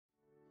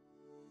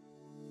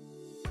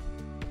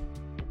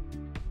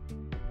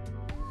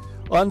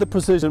On the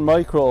Precision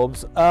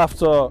Microbes,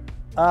 after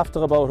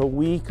about a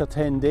week or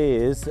 10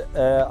 days,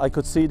 I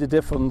could see the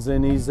difference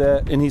in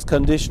his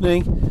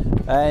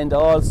conditioning, and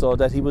also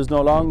that he was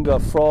no longer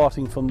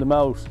frothing from the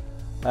mouth,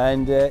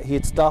 and he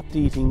had stopped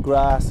eating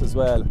grass as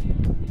well,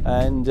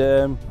 and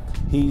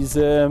he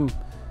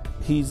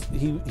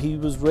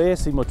was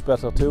racing much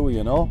better too,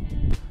 you know.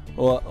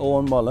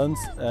 Owen Mullins,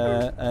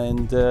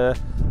 and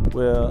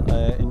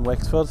we're in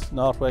Wexford,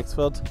 North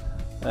Wexford,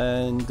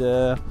 and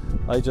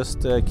I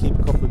just keep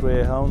a couple of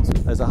greyhounds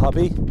as a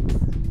hobby.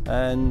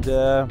 And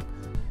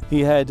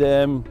he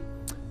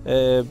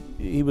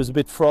was a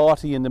bit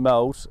frothy in the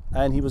mouth,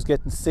 and he was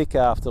getting sick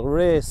after the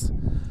race,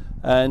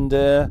 and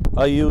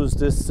I used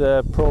this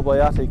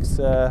probiotics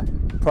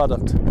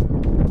product,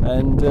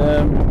 and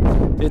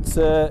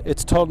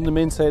it's turned him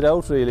inside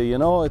out, really, you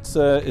know.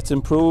 It's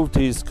improved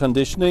his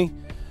conditioning.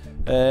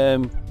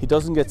 He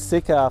doesn't get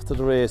sick after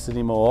the race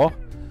anymore,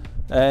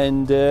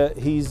 and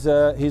he's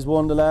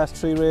won the last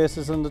 3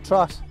 races on the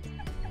trot,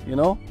 you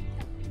know.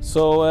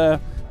 So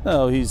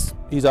no, he's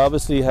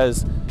obviously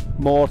has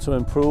more to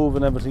improve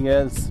and everything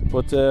else,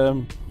 but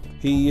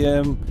it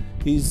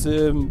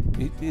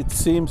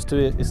seems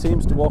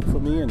to work for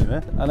me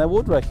anyway, and I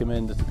would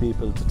recommend it to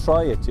people to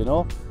try it, you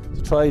know,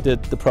 to try the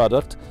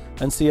product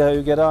and see how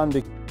you get on.